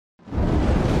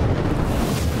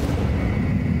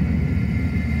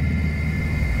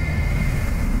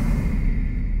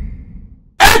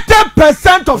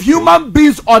80% of human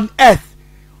beings on earth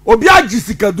obi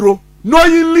agisikadro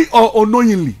knowingly or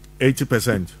unknowingly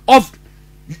 80% of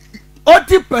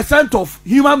 80% of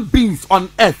human beings on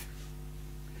earth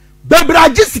bebra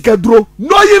agisikadro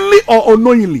knowingly or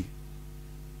unknowingly.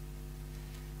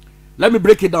 Let me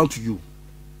break it down to you.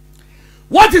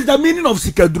 What is the meaning of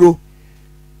sikadro?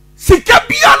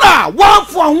 Sikabiana one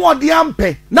for one the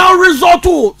ampe now resort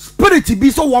to spirit be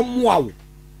so one wow.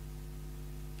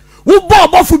 Wo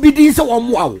bo fu bi din se one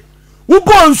wow. Wo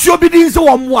bo nsuo bi din se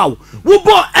one wow. Wo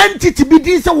bo entity bi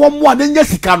din se one wow na nya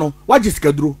sika no. What is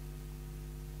sikadro?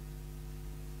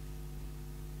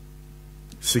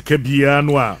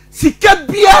 Sikabiana.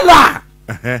 Sikabiana.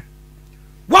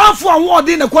 One for one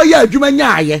din na kwa ya adwuma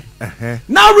nyaaye.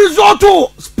 Now resort to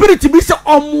spirit be se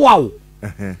one wow.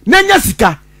 Na nya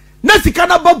sika. Na sika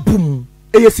na ba boom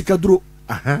eye sikadro.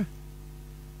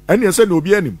 Ani ese na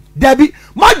obi anim. Dabi,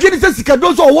 ma gye se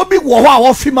sikadro so wo bi wo ho a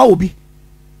wo fima obi.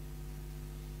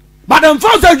 But them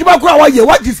first adwuma kura wa ye,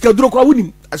 what is sikadro kura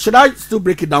wonim? Should I still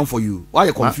break it down for you? Why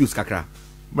you confused kakra?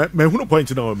 Me hunu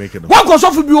point na we make it. One ko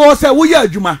so fu bi wo say wo ye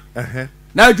adwuma.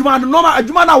 Na adwuma no normal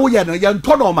adwuma na wo ye no ye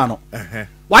nto no ma no.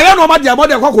 Wa ye no ma de mo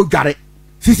de kwa ko dware.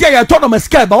 Sisi ye to no ma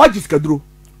scale ba what is sikadro?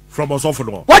 From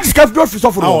Osofo. What is sikadro for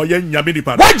Osofo? Oh, ye nyame di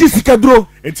pa. What is sikadro?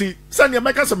 Enti sane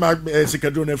make some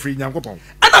sikadro na free nyankopon.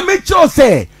 Ana make sure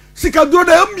say sikadro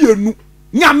na mienu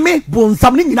nyame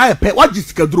bonsam ni nyina ye pe. What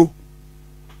is sikadro?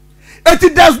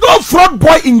 There's no fraud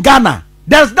boy in Ghana.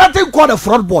 There's nothing called a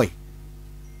fraud boy.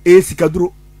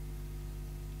 Sikadro.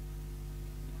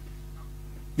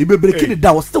 You be breaking it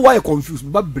down. Still why you confused? You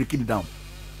be breaking it down.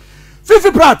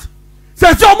 Fifi Pratt.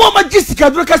 Say so mo ma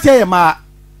sikadro ka say ma.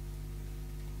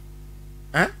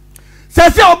 Say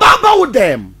Obama with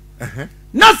them.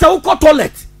 Na say uko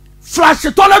toilet. Flash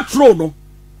toilet throw no.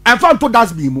 And found to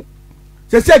das bimu.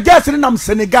 Say guess in nam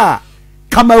Senegal,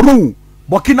 Cameroon,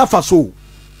 Burkina Faso.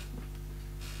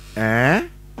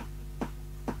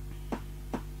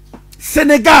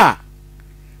 Senegal,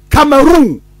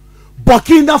 Cameroon,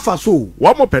 Burkina Faso.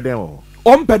 One more pedal.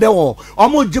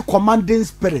 Omo je commanding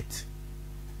spirit.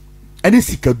 Any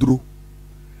sikadro.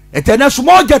 Etena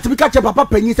small jet bi catch papa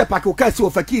panyin se pack o ka si o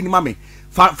faki ni mame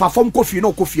fa fom kofi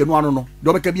no kofi no ano no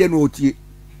do be ka bia no otie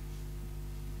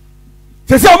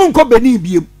se se omun ko beni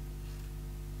biem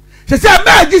se se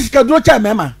ma ji sikadro cha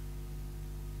mema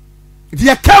if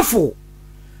you careful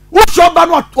wo so ba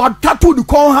no tattoo the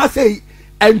con ha say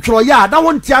entro ya na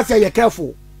won tia say you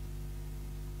careful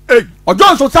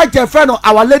ojo society friend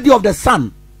Our Lady of the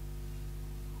Sun.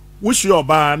 Wish your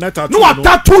ba na tattoo no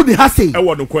tattoo ni ha say e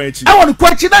wo no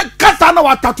kwachi na kasa na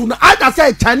wa tattoo na I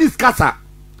say Chinese kasa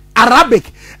Arabic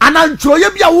and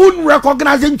antroye bia won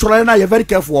recognize ntroye na you very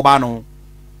careful ba no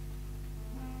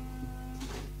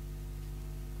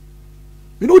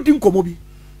you know din komo bi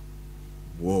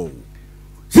wow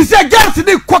si say girls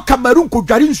ni kwa Cameroon ko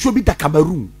dware nsuo bi da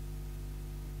Cameroon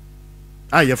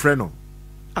your friend no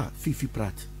Fifi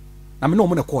Pratt na me no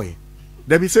mo na koye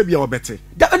there be say bia obete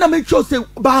da na make sure say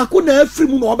ba ko na afri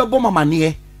mu no obebo mama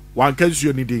ne wan kan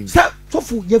suo ni din say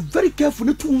tofu you very careful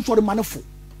ne too nso de manefo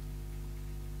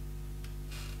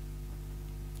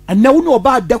and now no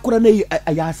ba dekora na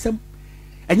ya asem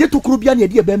enye tokuro bia na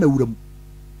ye be ma wuram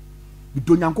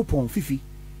bido nyankopon Fifi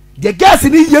the girls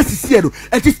ni yesisi no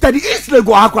et study Israel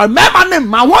go akwa mema ne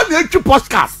ma won na etwi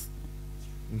podcast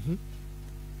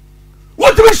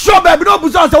what we show baby no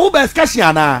buza say wo be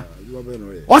skashia na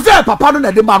o say papa no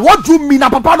na de man what do you mean na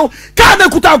papa no ka na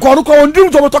kuta ko ko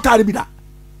ndim so to kare bi da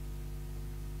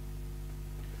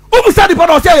o bu say di pa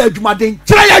no say adwumaden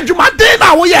kire ya adwumaden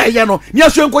na wo ye no ne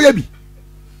aso enko ya bi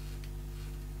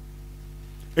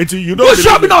enti you know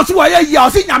show me no so ye ya o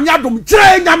say nyame adom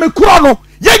kire nyame kuro no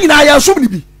ye nyina ya so ni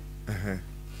bi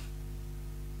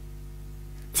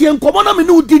ti enkomo na me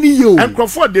no di ni ye o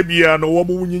enkrofo de bia no wo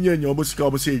mo nyinya nya obo sika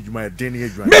obo say adwumaden ne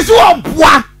adwumaden me so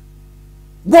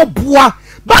wo boa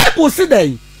Bible say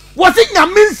dey wo say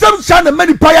nyame nsam sha na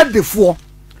mani pa ya defo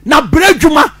na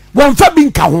bredwuma won fa bi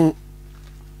nka ho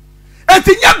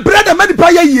etinya bread na mani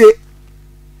pa ya ye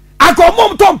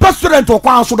akomom ton restaurant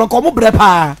okwan so don komo bre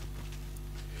pa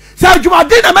sa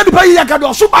adwumaden na mani pa ya ka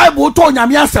do so Bible to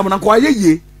nyame asem na ko ye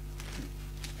ye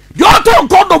yo to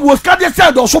nkodo bo ska de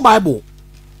say do so Bible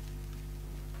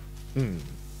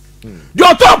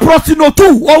yo to prosino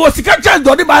tu o wo sika change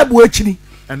do the Bible echini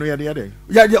eno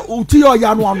ya uti yo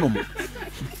ya no anom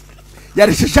ya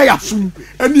de hyehyɛ ya sum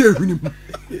ene ehwini mu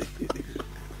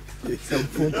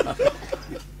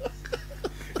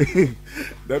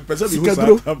that person who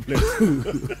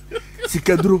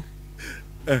sikadro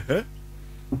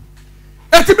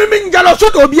eti mimi ngalo so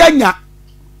do obi anya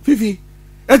Fifi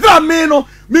Etra me no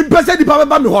me pese di pa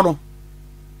ba me ho no.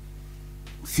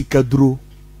 Sikaduro.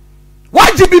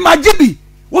 Wajibi majibi.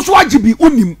 Wo so wajibi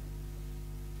unim.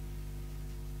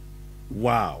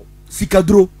 Wow.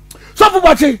 Sikaduro. So fu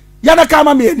bache yana ka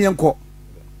ma me eni enko.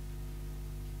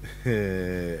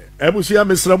 Ebusia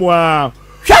mesramu a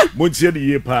montie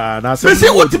di pa na se. Me say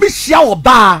what be share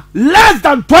oba less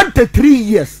than 23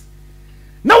 years.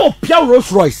 Now Appiah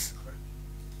Rolls Royce.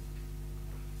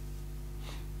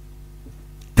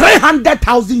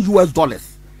 $300,000.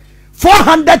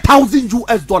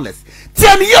 $400,000.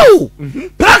 Tell you,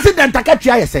 President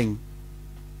Akachia is saying.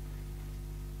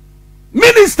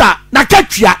 Minister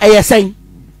Nakachia is saying.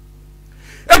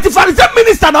 If you find some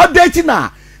minister not dating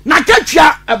now,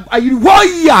 Nakachia, you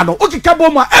no, okay,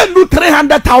 Kaboma, and do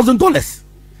 $300,000.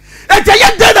 And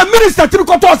you then the minister to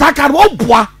go to Osaka,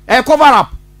 cover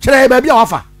up. Chere baby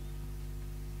offer.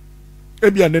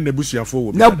 Ebia ne nebusia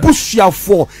fo. Nebusia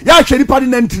fo. Ya hwe nipa ni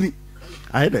nantini.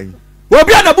 Aye den.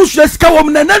 Obi a nebusia sika wo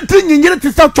na nantini nyinyire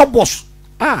te sa chobos.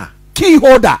 Key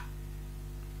holder.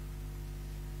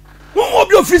 Wo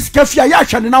obi office kafia ya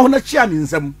hwe ne na ho na chia ni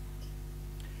nsam.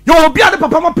 Yo obi a ne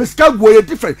papa ma pesika go ye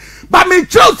different. But me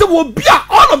tell say obi a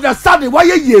all of the sudden why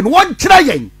ye no won kire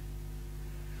yen.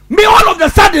 Me all of the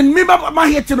sudden me ma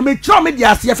hit no me tell me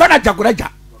dia se fa na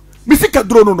Ajagurajah. Me sika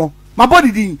dro no my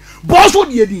body din boss wo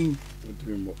die din.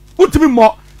 Utimi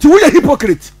mo ti wo ye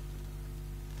hypocrite.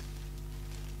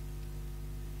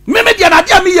 Me dia na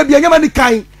dia me ye bia nyama ni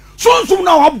kan. Sonsum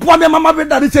na oboa me mama be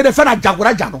da se de fa na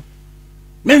Ajagurajah no.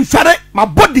 Me mfere my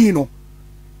body no.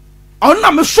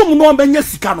 Ona me som no be nya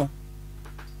sika no.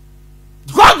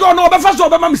 God no be fa so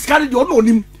be ma me sika de o no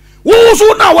onim. Wo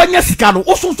so na wa nya sika no.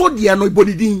 Wo so die no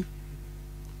ibodi din.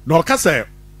 No ka say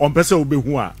on pese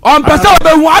obehu a. On pese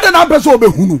obehu ade na pese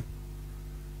obehu no.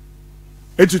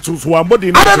 Eti to so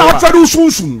ambodi na. Ade na afere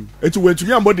sunsun. Eti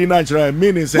wetumi ambodi na kira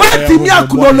meaning say. Wetimi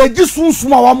acknowledge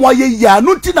sunsun a wa mo ye ya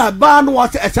no ti na ba no wa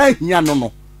se esa hia no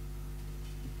no.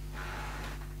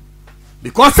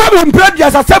 Because sabi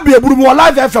imprediasa sabi eburu mo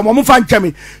live FM mo fa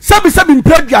nchemi. Sabi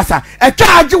imprediasa e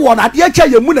twa age won ade acha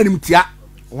ye mu nanim tia.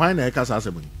 Why na e ka sa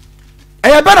asem ni?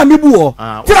 E bana mi bu o.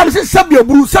 Ti na me se sabi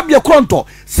eburu sabi ekronto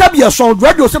sabi eson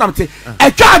radio se na me te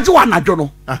e twa age won anadwo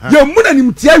no. Ye mu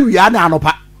nanim tia wia na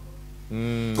anopa.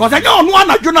 Because I don't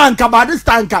want to join by this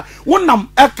time. One nam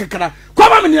ekekara.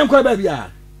 Come on, me baby.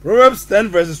 Proverbs 10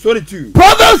 verses 22.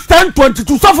 Proverbs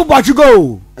 10:22. So for what you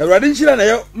go. Radin shira na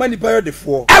yo mani payo de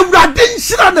fo. Radin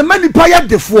shira na mani payo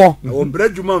de fo. O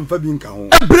brejuma mfa bi nka ho.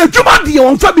 Brejuma de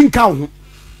on fa bi nka ho.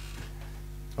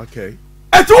 Okay.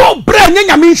 Eto o bre nya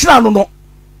nyame shira no no.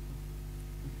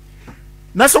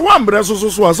 Na so one bre so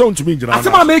asa untumi ngira.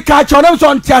 Asema me ka cha na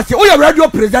so ntiase. O ye radio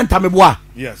presenter me boa.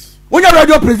 Yes. Onya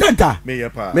radio presenter. Me ye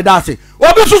pa. Me da se.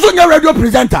 Obi so nya radio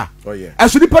presenter. Oh yeah.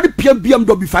 Aso di pa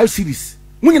BMW 5 series.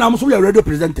 Mu nyina mo so ye radio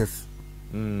presenters.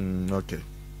 Okay.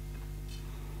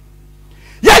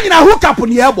 Ya nyina hook up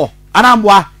ni ebo.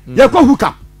 Anamboa. Ye ko hook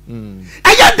up.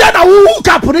 Aya da na hook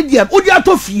up ni dem. Odi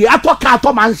ato fie, ato ka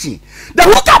ato mansion. The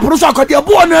hook up no so akode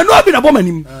ebo na no bi na bo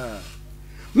manim.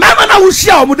 Mama na wo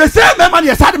shia o mo de say mama na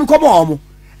ye sade me komo o mo.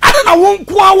 Ade na wo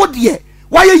nko a wo de.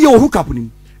 Why ye hook up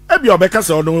ni? Ebi obeka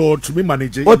say no to me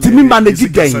manage. O to me manage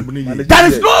again. There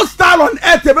is no style on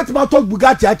earth e betima talk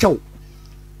Bugatti achew.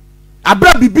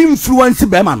 Abra bibi influence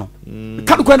be ma no.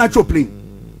 Kan ko na cho plane.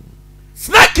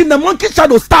 Snake in the monkey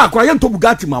shadow star kwa ye to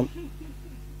Bugatti ma.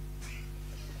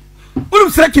 Unu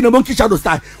snake in the monkey shadow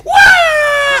star. Wa!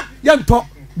 Ye to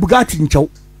Bugatti nchew.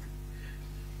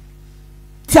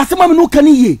 Ti asema me no kan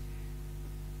ye.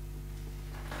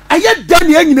 Aye dan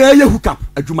ye nyina ye hook up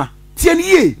adwuma. Tie ni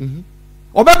ye.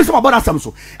 Oba bi se mabona asam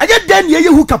so. Aye dan ye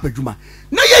hook up adwuma.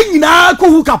 Na ye nyina ko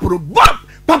hook up ro.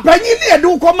 Papa nyi ne ye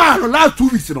de ko ma no last 2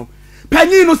 weeks no.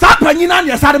 Panyi no sa panyi na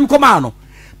ne sare ko ma no.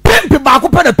 Pimpi ba ko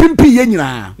pa da pimpi ye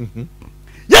nyina.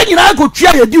 Ye nyina ko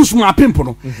tua ye di usuma pimpo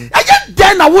no. Aye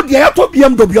dan na wo de ye to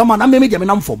BMW ma na me je me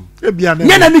nam fom. E bia na.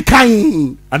 Nye na ni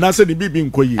kan. Ana se ni bibi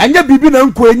nkoyi. Anya bibi na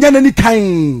nkoyi nye na ni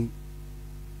kan.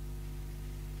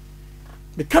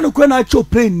 Me kan ko na cho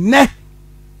plane ne.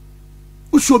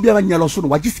 Uso bia ba nyalo so no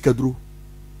wagisika duro.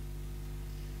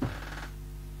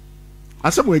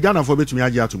 Asem we Ghana for betumi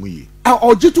age atomu yi.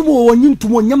 Ogitumu wonyi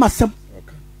ntumu nyama sem.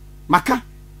 Maka.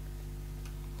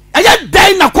 Aya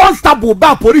dai na constable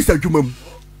ba police adwuma mu.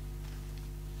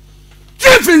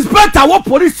 Chief inspector wo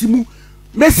police mu.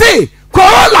 Me say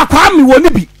Corolla kwa mi woni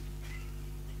bi.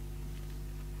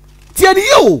 Tieni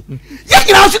yo. Ye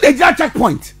nyina so dey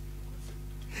checkpoint.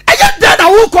 Aya dai na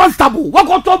wo constable wo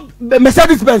go to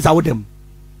Mercedes Benz awodem.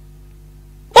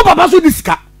 O papa so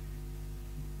disika.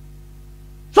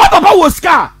 So papa was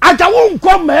scar. I won't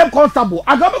come my constable.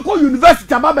 I got to call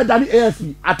university about Dani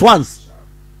ASP at once.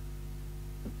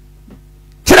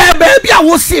 Chile baby, I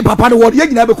will see papa the word. You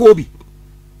never call me.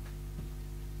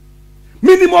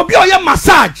 Minimum be your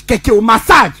massage, keke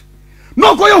massage.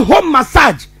 No go your home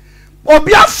massage. Or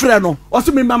be a friend, or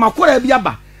so me mama call be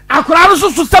aba. I could also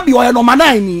sabi or no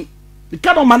manai. The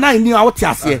kind of manai ni out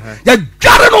here. You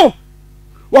gotta know.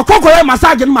 What cocoa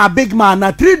massage my big man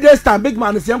na 3 days time big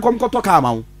man is young come to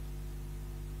come.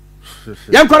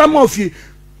 Young Koramofi.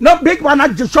 No big man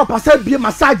at the shop. I said be a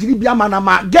massage ni be a man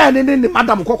ama. Again in the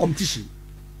madam co competition.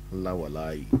 La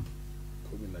walai.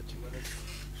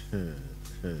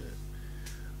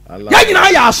 Yeah, you know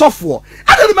I are software.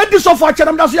 I don't remember this software.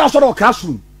 That's why I saw a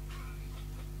classroom.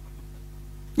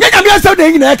 Yeah, I'm just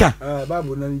saying in Eka.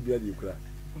 Babu nani be the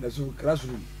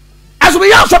classroom. As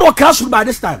we are sort of classroom by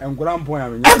this time. And grandpa,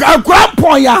 and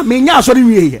grandpa, ya mean, ya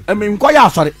sorry, I mean,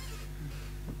 quite sorry.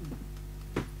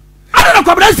 I don't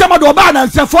know, come some of the ban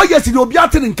and say 4 years in your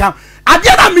beating income. I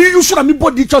didn't mean you should have been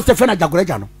body just the friend of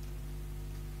Ajagurajah.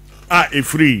 Ah, a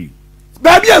free.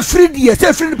 Baby, a free dear,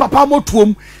 say free papa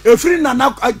motum, a free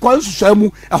nana, I call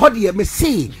Samu, a hot dear, me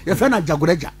see, a friend of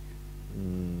Ajagurajah.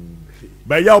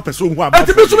 By your person who are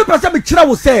to be so person, Chira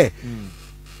will say,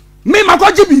 me, my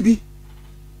God, baby.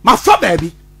 My fa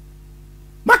baby,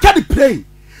 my caddy play,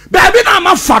 baby. Now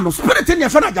my fan, spirit in your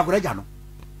friend Ajagurajah.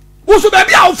 Who's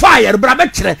baby out fire,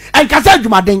 Brabetre, and Casal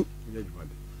Jumading.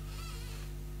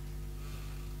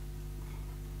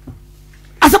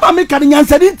 As about me, can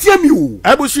answer it to you.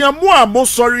 I was here more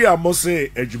sorry. I must say,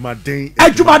 Ejumading,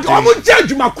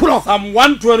 Ejumading, Psalm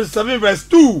 127 verse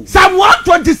 2. Psalm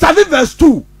 127 verse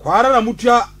 2. Kwara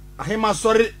mutia ahema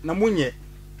sorry na munye.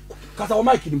 Kasa o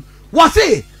mike nim. Was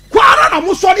it? Kwara na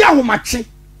mo sori ahomache.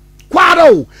 Kwara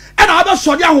o. E na aba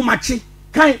sori ahomache.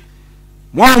 Kan.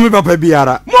 Mo ho me papa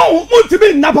biara. Mo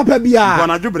ntimi na papa biara.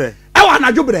 Bona dwobre. E wa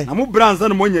na dwobre. Na mo branza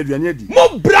na mo nya aduane adi.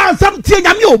 Mo branza tie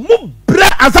nyame o. Mo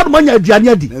bra ansa na mo nya aduane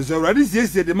adi. Enso awrade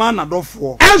siesie de man na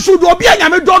dofo. Enso do obi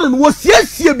anyame do no wo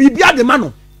siesie bibia de ma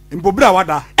no. Mpo bra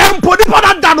wada. Empo di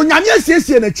pada da no nyame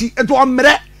siesie na chi. Ento o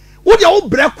mre. Wo de wo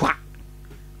bre kwa.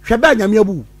 Hwe ba nyame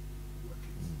abu.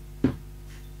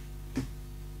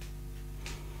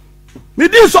 Me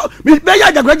di so me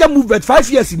ya Ajagurajah movement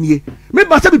 5 years in me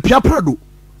ba se be pia prado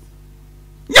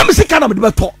nyame sika na me de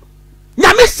beto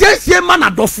nyame siesie ma na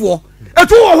dofo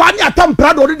etu wo hwa ni atam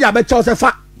prado de dia be che se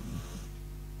fa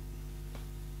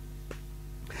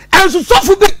enso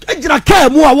sofu bi ejira ka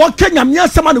mu a wo nyame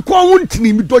asema ne ko ho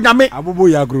ntini mi do nyame abobo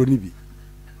ya agro ni bi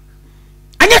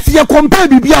anya ti ye compare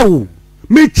bibia wo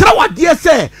me kira wade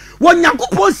se wo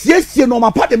nyankopon siesie no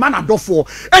ma pa de ma na dofo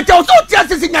ete o so ti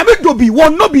asese nyame do bi wo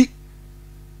no bi.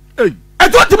 I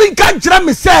don't mean can't tell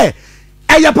me say,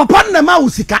 a papa na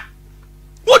mausika.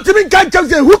 What do you mean can't tell me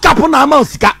hook up on a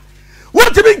mausika?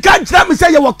 What do you mean can't tell me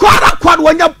say you were quad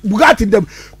when you Bugatti them,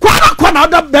 quad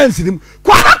other bands in him,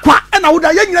 quad and I would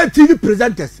have young TV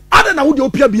presenters. I don't know who the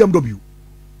Appiah BMW.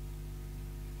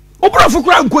 Open for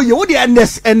crown, you would the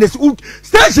NS and this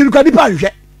station can be.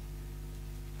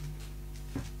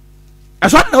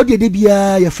 As what now did be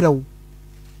a friend.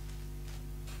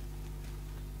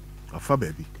 Afa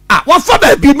baby. Ah, what for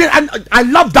baby? Me, I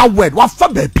love that word. What for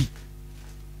baby?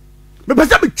 Me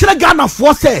person me chile Ghana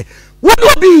for say. When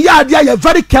you be here, you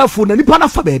very careful. Na nipa na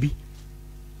for baby.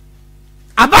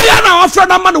 Abaya na offer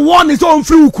na man one is on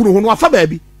free ukuru. What for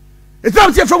baby? It's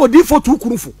not say from default to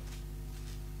ukuru for.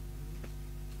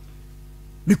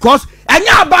 Because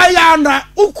anya abaya na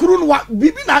ukuru no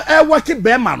bibi na working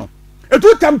be man no.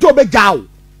 Etu time to be jaw.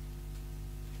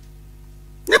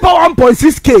 Nipa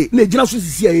 1.6k na ejina so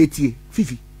sisi a etie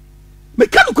fifi me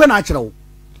kanu kwa na akere wo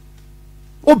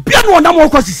obia no na mo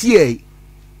kwa sisi e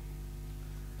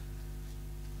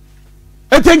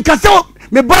etenkase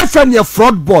me boyfriend ye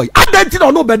fraud boy adenti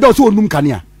no no bedo so onum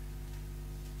kanea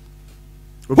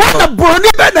what the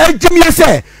brony be na ejimi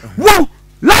se wo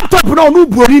laptop na onu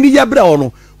brony ni ye bre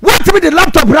ono what me the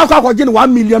laptop na kwa je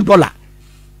 $1 million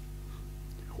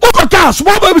Oko ka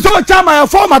small boy so chama ya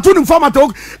format to format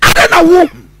o ade na wo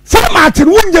format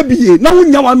no nya biye na wo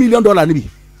nya $1 million ni bi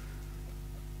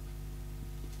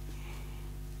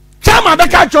chama da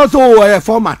ka cho so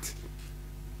format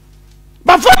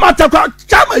but format ka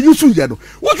chama use ye no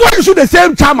what one use the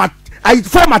same chama I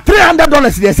format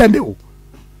 $300 they send you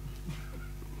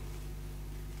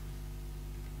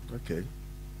okay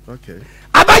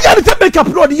abaya the makeup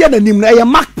no de ye na nim na ye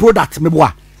Mac product me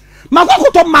boa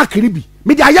makokoto Mac ni bi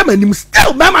me dey am anim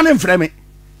still my man frame me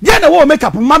dey na wo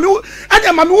makeup mami wo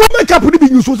makeup ni bi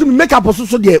nyuso so makeup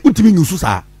so dey utimi nyuso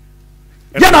sa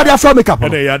dey na dey from makeup no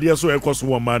dey ya dey so e koso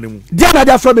wo man ni mu dey na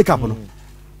dey from makeup no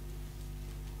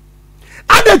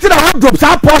ade ti na wardrobe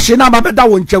sa portion na ma beda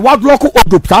wo nche wardrobe ko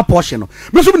wardrobe sa portion no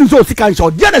me so bi so sika nche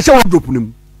o dia na hye wardrobe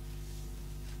nim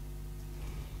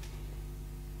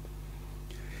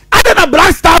ade na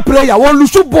black star player won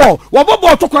lusu ball wo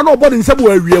ball to kra na obodi nsem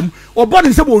wo awiem obodi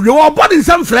nsem wo wie obodi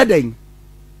nsem freden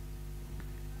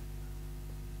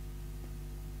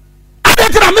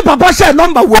ade ti na me papa share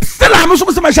number we still am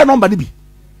so me share number ni bi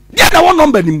dia na one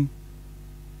number nim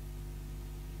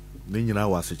ni nyina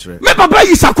wa se kire me papa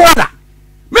yi sakora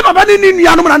me papa ni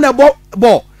nuanom na na bo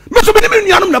me so me ni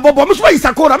nuanom na bo me so yi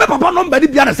sakora me papa number ni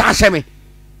bia na sa hye me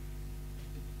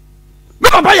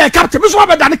papa ya captain me so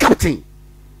be dan captain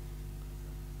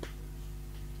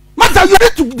master you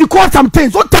need to decode some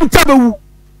things what time tabu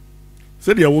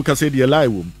say dia wo ka say dia lie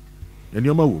wo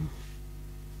enioma wo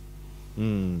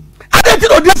ade ti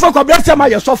no dey for bless ma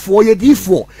ye sofo ye di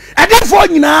for e dey for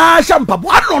nyina shampa bo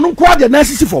ano no ko de na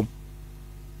sisi fom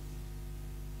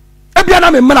e bia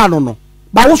na me mra no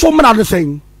ba wo so mra no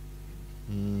sen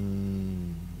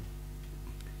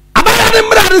abaya ne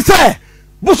mra no say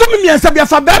bo so me miensa bia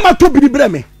fa ba ma to biri bre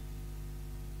me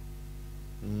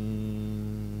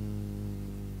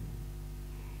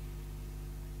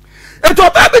eto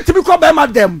ba be tibi ko ba ma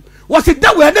dem was it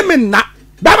that we ne me na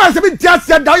ba ma se bi tia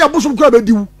se da ya bo so ko ba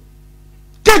diwu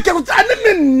keke ko ne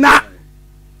me na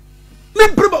me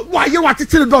bre wa ye wa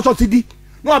tete do so ti di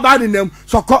no ba ni nem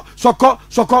soko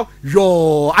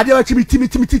yo ade wa tibi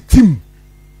tim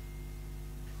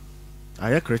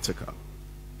I am critical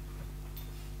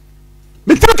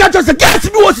me tell ka just get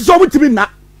me was so mutimi na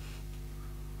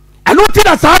I don't think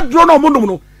that's how draw no monum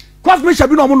no cause me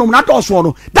shabi no monum na do so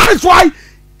no that is why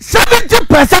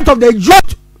 70% of the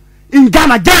youth in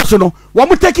Ghana girls no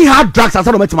we taking hard drugs as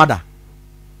no matter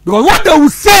because what they will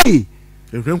say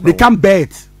they can't bear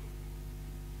it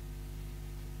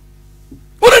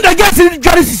one the girls in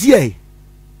Jarisis here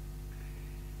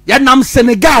ya nam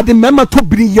Senegal the member to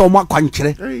bring your ma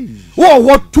kwankyere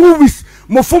what 2 weeks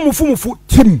mofu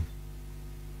tim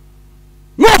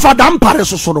no for dam pare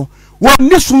so no won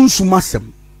ne sunsun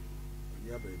asem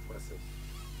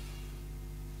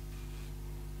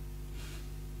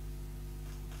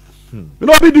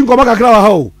no be din ko maka kra wa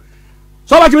ho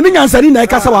so ba kimi nyansani na e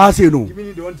kasa wa ha se no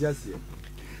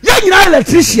ya nyina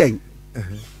electrician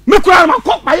me kura ma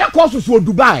ko ma ya course so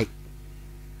Dubai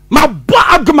ma bo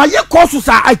agma ye course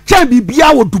sa a cha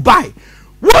bibia wo Dubai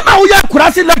wona wo ya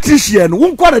kura se electrician wo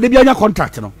nko na de bia nya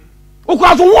contract no wo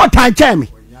kura so wo tan cha me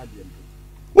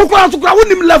wo kura so kura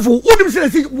wonim level wonim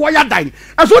se wo ya dan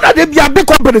so na de bia big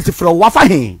companies fro wa fa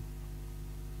hen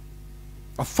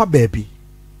afa baby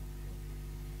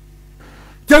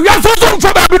te wi so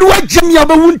fa baby no wa jim ya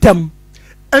ba wuntam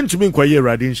entumi nkwaye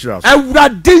Radin Shira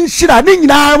Radin Shira ni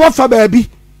nyina wa fa baby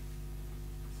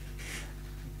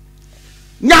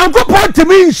nyango point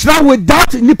me nshira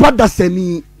without nipa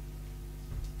dasani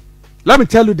let me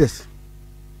tell you this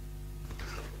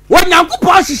when nyango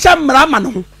point shisha mra ma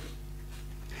no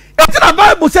etina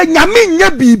Bible say nyame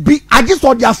nya bibi age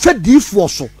so dia fedifo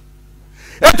so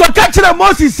eto ka kire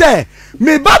Moses say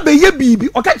me ba be ye bibi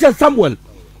o ka kire Samuel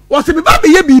o se me ba be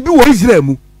ye bibi wo Israel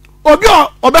mu obi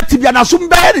obeti bia na so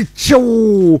mbe re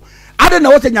chew ade na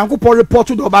wo say nyango point report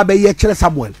to ba be ye kire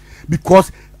Samuel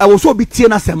because I was so be tie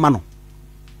na sema no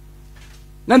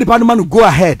na the man go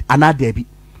ahead and add there be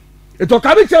eto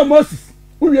ka bi kire Moses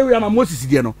uwie ma Moses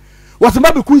die no was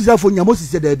ma be ku Israel for nya Moses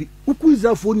there be ku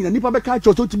Israel for nya nipa be ka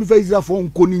church to be Israel for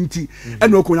nko ni nti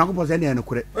ene okon yakopon se ne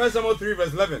kure First Samuel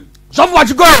 3:11 so what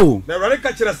you go the Radin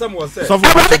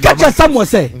catcher Samuel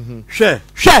say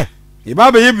hwe e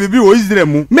ba be ye bibi wo Israel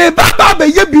mu me ba be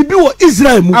ye bibi wo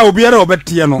Israel mu a obi ara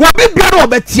obetie no obi biara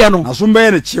obetie no na so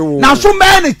mbe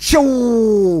ne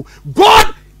chewo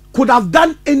God could have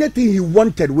done anything he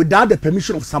wanted without the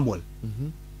permission of Samuel.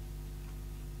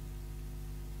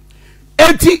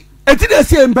 Eti dey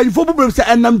say mpanyifo buburu say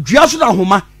enam dua so na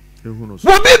homa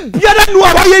wo bi biara nu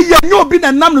a waye ye nyo bi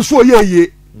na nam no so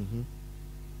ye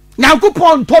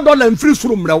Nyankopon to dollar mfiri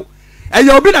suru mrew eye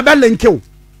obi na be lenkew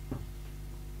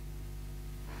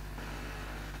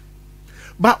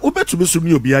ba obetumi so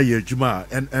mi obi aye adwuma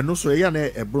eno so ya na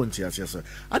ebro ntiase se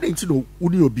ade nti no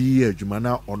uni obi ye adwuma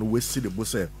na ono wesi de bo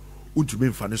se untumi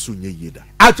mfa ne so nye yeda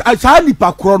sa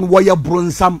nipa kro no wo ye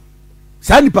bronsam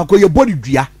sa nipa ko ye body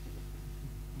dua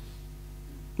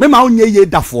me ma onye ye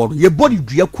dafo no ye body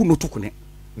dua ku no tokone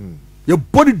ye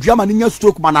body dua ma nya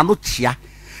stroke ma na no chia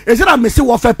e se na me se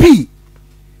wo fa pi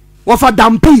wo fa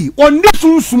dampi oni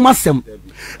sunsun masem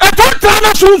e to tra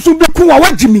na sunsun be ku wa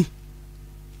wagimi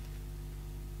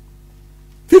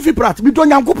fifi prat mi do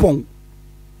Nyankopon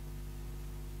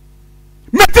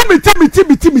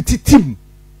meti tim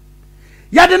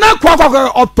ya de na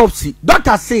kwa autopsy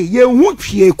doctor say ye hu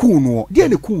twie ku no de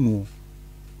ne ku no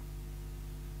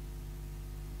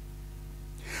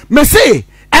me say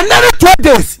another 2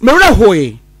 days me re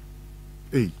hoye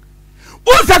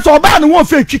o se so ba ne won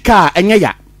fa twika enye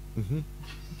ya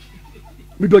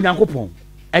mi do nyankopon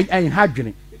en ha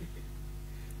dwene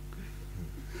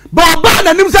ba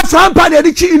na nim se frampa na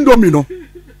de chi indomie no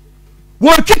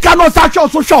wo twika no sa hwe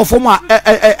so hwe fo mu a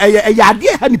ya de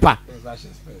ha nipa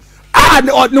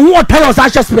ne ho tell us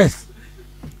ashes space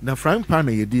na frying pan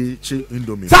na yedi chi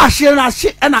indomie sa hye na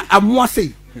hye na amoa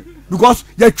sei because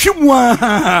ya twimu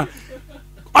a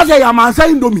ose ya mansa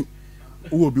indomie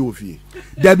wo bi ofie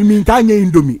da bi minta nya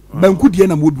indomie banku die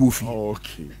na mo bi ofie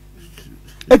okay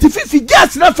eti fifi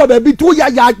gas na fa ba bi to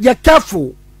ya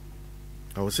careful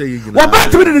I will say you what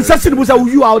about the necessity was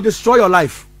you will destroy your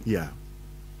life yeah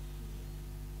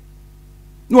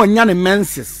no nya ne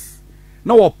menses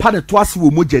na wo pa ne to ase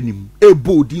wo mojanim e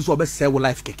bold so be save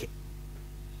life keke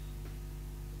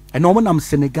and no nam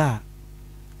Senegal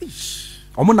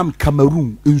omo nam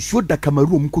Cameroon ensuo da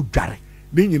Cameroon ko dware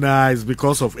ni nyina is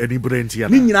because of any brain here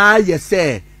ni nyina ye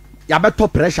say ya beto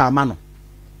pressure amano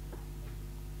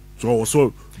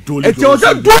so doli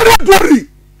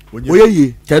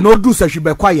oye te no do se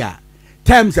hwe kwaya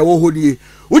terms e wo hodie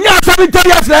unya 70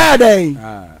 years na den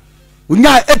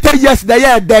unya 80 years na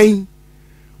ye den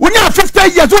unya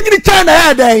 50 years unyini China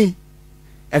ya den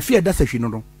afie da se hwe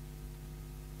no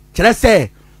kire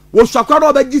se wo swakwa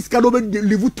no be giska no be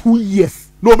live 2 years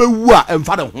no be wu a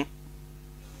emfa de ho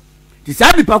ti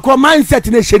sa bi pa ko mindset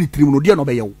na hye ni trim no de no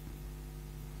be ye wo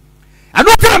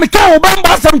ano tira me ka wo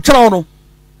bamba sam kire no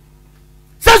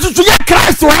se su ye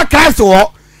Christ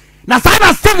wo na sa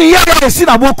na 7 years ya si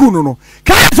na boku no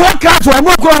Christ wo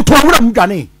no ko to awura mu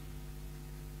dwane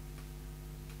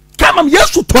kama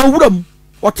Yesu to awura mu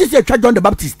o ti se twa John the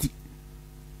Baptist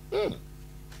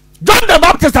John the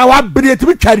Baptist awa breet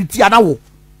bi charity anawo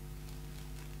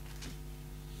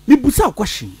ni busa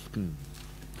question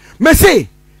me say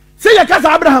ye ka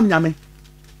Abraham nyame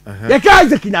ye ka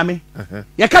Isaac nyame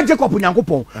ye ka Jacob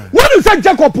nyankopon wonu say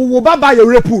Jacob wo baba ye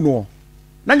repu no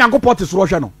na nyankopon te soro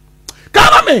hwe no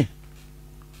kama me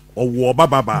owo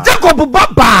baba Jacob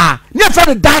baba ne fa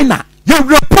de dina ye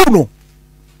repu no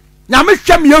nyame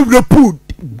hwem ye repu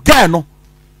ga no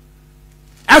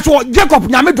eso Jacob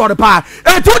nyame dore pa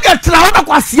e to de tra ho na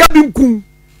kwase bi nkum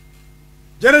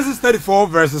Genesis 34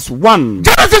 verses 1.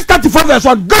 Genesis 34 verse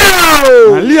 1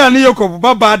 go Leah ni Jacob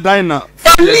baba dina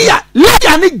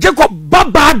Leah ni Jacob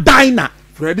baba dina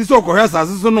Fredi so ko hwe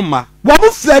asase so no ma wo mu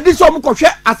Fredi so mu ko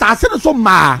hwe asase no so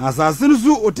ma asase no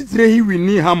so otitire hi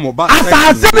wini ha mo ba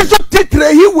asase no so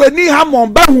titire hi wini ha mo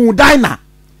ba hu dina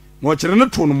no kire ne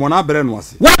to no mo na bere no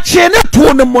ase wa kire ne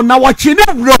to no mo na wa kire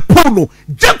ne repu no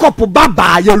Jacob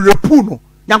baba ye repu no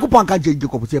Yakopon kan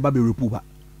Jacob se baba repu ba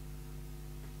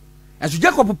as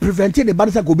Jacob prevented the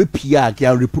bad go be pia ke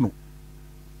repu no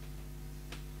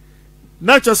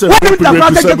na cha se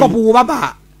Jacob wo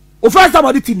baba o first time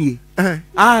odi tini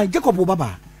Jacob wo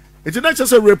baba it na cha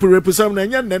se repu sam na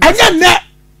enya ne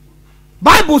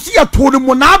Bible see ya to no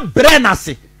mo na bere na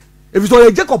se if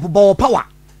so Jacob bo power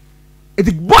it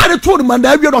boy the to man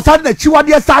da wi no sa na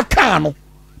chiwade sa kan no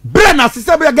bere na se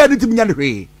se be ga ni timi nya ne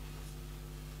hwe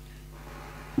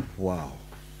wow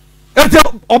ete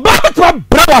oba beto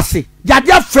bere wase ya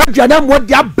dia Fred ya na mo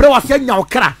dia bere wase nya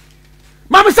okra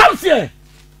mama samse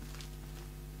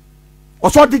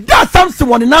oso de da samse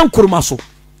woni na nkuruma so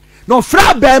no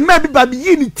fra ba ma bi ba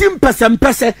yi ni tim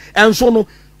pese enso no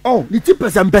oh ni tim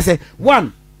pese 1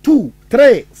 2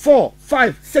 3 4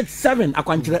 5 6 7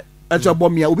 akwankyere eto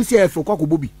bomia obi se efe kwako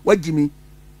bobi wagimi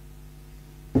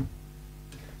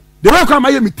de wa kwa ma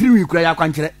ye mi triwi kura ya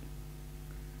akwankyere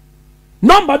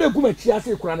number de kuma chia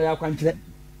se kura na ya akwankyere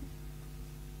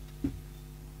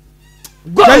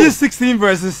Genesis 16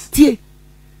 verses tie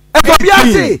eto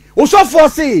bia se o so for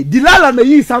say Delilah na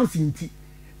yi something ti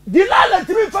Delilah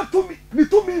timi fa to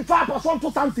me fa person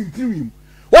to something triwi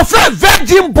o fa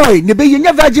virgin boy ne be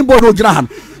ye virgin boy no jira han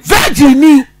virgin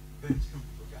ni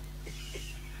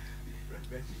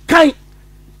kai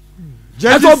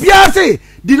eto bia se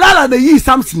Delilah na yi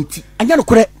something ti anya no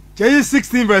kure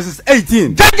Genesis 16 verses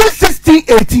 18 Genesis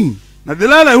 16:18 na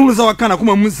Delilah hu so wakana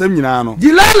kuma munsam nyina no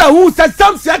Delilah hu se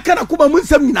samse akana kuma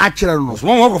munsam nyina kire no so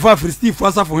mo ko fa Filistifo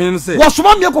asafo hen se wo so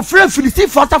me ko fra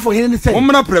Filistifo asafo hen se wo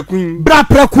mna prakun bra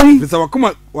prakun bisa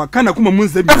wakana kuma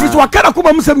munsam nyina bisa wakana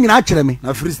kuma munsam nyina kire me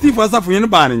na Filistifo asafo hen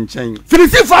ba ne nchen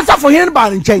Filistifo asafo hen ba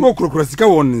ne nchen ko kurokura sika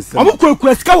won nsam omo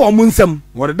kurokura sika won munsam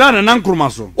wo de da na nankuruma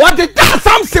so wo de da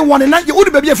samse won na ye wo de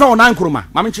ba bi e fa won nankuruma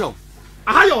mame kire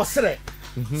aha yo sere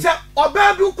se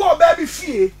oba bi ko oba bi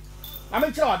fie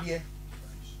mame kire ode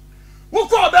Who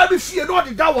call baby fear no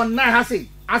the that one night has say.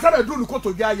 I said I do look to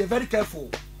you very careful.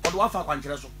 Or do I find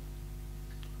Quancheso?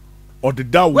 Or the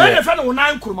down When a friend of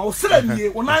 9 cruma or 7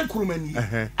 year or 9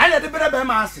 crumani. I had the better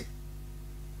massy.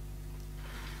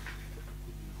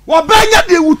 What Banya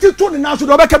de would take 20 now to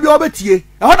the back of your betty.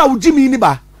 I heard I would Jimmy in the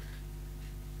bar.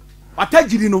 I tell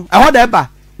you, no, I heard ever.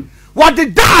 What the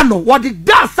Dano, what the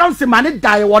da sounds a man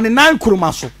die on a 9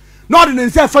 crumasso. Not in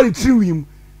himself for the tree,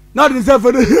 not in himself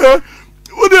for the.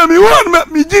 What do you mean?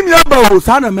 One me Jimmy about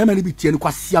Sana memory be 10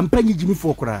 quasi and penny Jimmy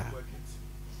for cry.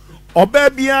 Or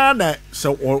baby,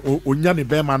 so or Unyani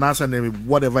Beman and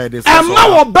whatever it is. I'm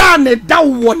now a ban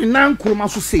down one in 9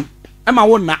 crumasso say. Am I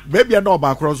one not? Maybe I know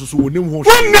about crosses who knew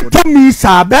to me,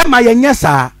 sir, bear my yes,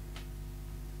 sir.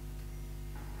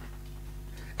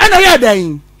 And I had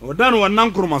a o dan wa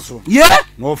nan kromaso yeah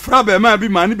no fra be ma bi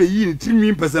mani be yi ni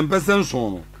timi pesen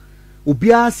so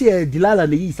obia se dilala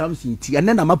na yi something ti and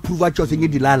na ma prove at you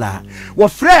dilala wo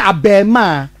fra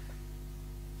abema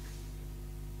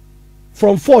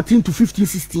from 14 to 15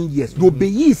 16 years no be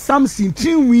yi something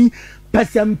timi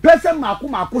pesen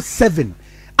mako 7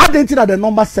 identity the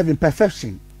number 7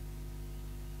 perfection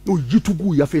no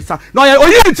yitugu ya face no o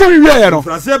yi timi we no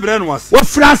frase bre no was wo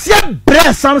frase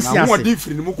bre something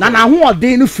na ho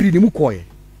odin no firi ni mu koye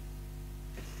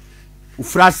wo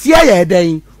frase ya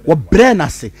den wo bre na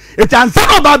se it ansa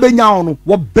no ba benya no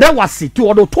wo bre wase ti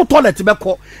wo do to toilet be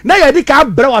ko na ye di ka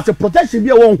bre wase protection bi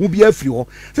e wo hu bi afiri ho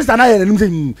sister na ye nanim se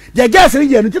je gas ni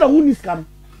ye no ti na hu ni ska no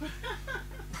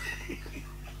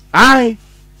ai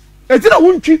e ti na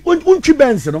untwi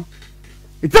benz no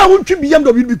it won't be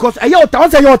BMW because I your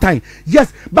time.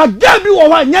 Yes, but girl be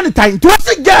one any time. To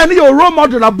see girl any your role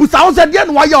model a boost. I said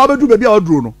then why you do baby or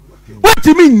drone. What do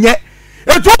you mean yet?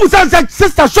 It was said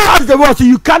sister show us the way so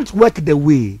you can't work the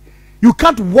way. You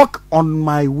can't walk on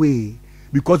my way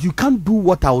because you can't do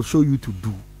what I will show you to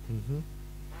do.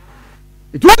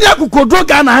 It won't ya kukodro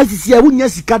Ghana has see wunya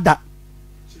sikada.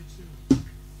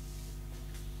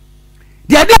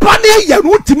 The other party you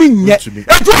want to mean yet. And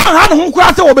you have who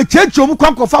cross over church or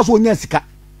conquer fast on Yesika.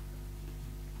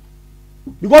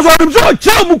 Because I'm so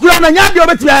chill Mukuran and Yabi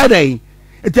over today.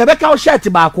 It's a beck out shirt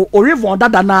tobacco or river on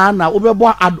that nana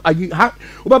overboard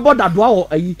that dwell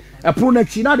a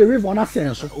prunechina the river on a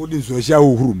sense. Odin so sha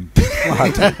room.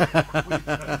 That's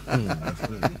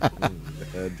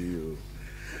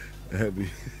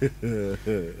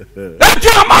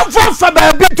your mouth for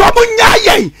baby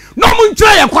to no moon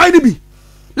try a quite be.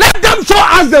 Let them show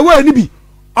us the way ni be.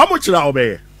 How much now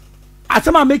obey?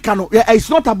 Asema make no. It's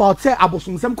not about say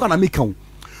abosun sem kwa na make no.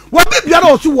 What be biara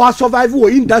osu wa survive wo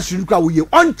industry kwa wo ye.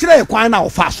 On kire kwan na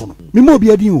ofa so no. Me mo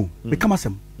bia din o. Me kama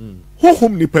sem.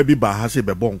 Honhom nipa bi ba ha se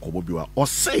be bon kobo bi wa. O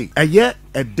say eye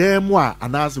edem mu a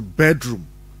anas bedroom.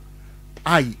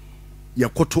 Ai ye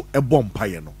koto e bom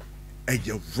paye no.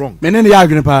 Eye wrong. Me ne ya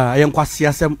adwene pa ye nkwase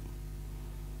asem.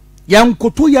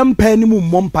 Yankoto yampa ni mu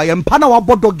mompa yampa na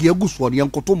wabodog yaguso ne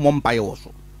yankoto mompa ye wo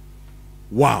so.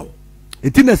 Wow.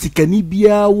 Etina sikani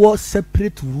bia wo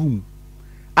separate room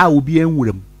a obi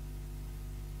enwuram.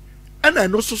 Ana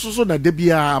no so na de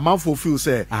bia amanfo feel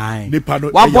say nipa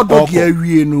no wabodog ya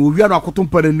wie no wi na akoto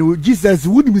mpa no Jesus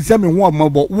wudi mi se me ho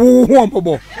amabo wo ho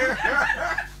amabo.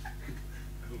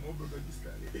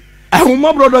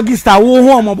 Ahuma brodogista wo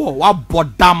ho amabo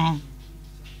wabodam.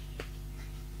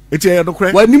 It's a no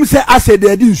credit. When him say I said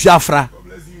they didn't shafra.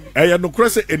 I no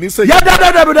credit and he say yeah,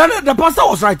 the pastor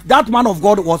was right. That man of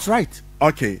God was right.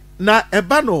 Okay. Now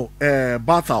ebano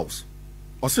bathhouse.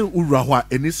 O say ura ho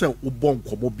and he say ubon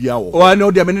komo bia wo. Oh I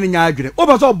know they many nya adwene. O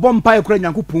be so bom pa ekura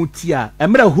Nyankopon ti a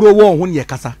emra huro wo ho ne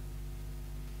kasa.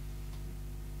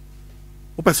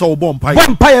 O pe so bom pa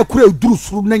ekura duru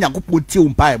suru na Nyankopon ti o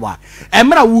mpa e ba.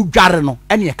 Emra wo dware no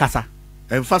ene kasa.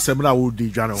 Emfa semna wo di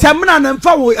dwane. Semna na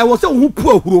emfa wo e wo se wo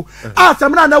pu ahuro. Ah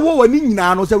semna na wo wani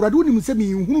nyina no se wurade wonim se me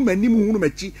hunu manim hunu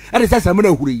machi. E de se semna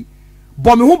ahuro yi.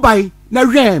 Bo me ho bai na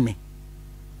hwe me.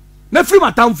 Na firi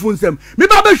matamfo nsem. Me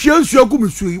ba ba hwe nsu agu me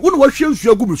so yi. Wo no wa hwe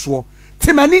nsu agu me so.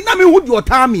 Timani na me hu di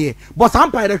otamie. Bo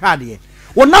sampa de hwade.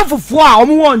 Wo namfofo a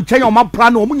omo wo nchen o mapra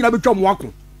na omo nyina betwa mo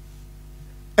wako.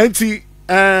 Enti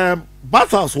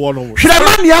bathhouse wo no. Hwere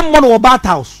ma ne mo no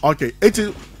bathhouse. Okay.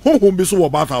 Enti honhom bi so wo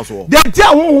bathhouse wo. They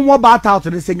tell honhom wo bathhouse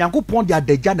they say Nyankopon dia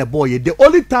deja na boy. The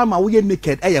only time we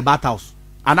naked e bathhouse.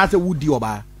 And I say would you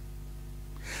oba.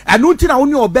 And no tin a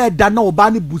woni oba da na oba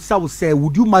ne busa wo say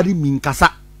would you marry me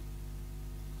nkasa.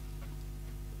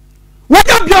 When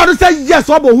you be say yes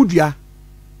oba hudua.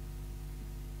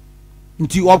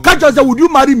 Nti o ka just say would you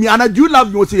marry me and do you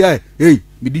love me o say hey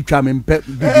me di twa me mpe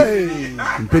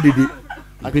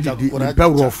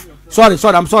rough. Sorry,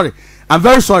 I'm sorry. I'm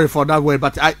very sorry for that word,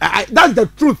 but I that's the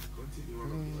truth.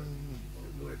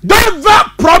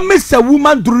 Never promise a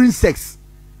woman during sex,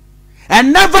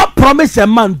 and never promise a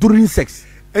man during sex.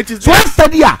 It is So I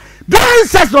said, yeah, during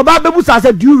sex, no baby, I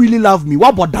said, do you really love me?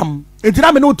 What about them? It's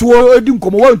not me no to do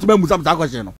come over to me with some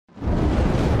question.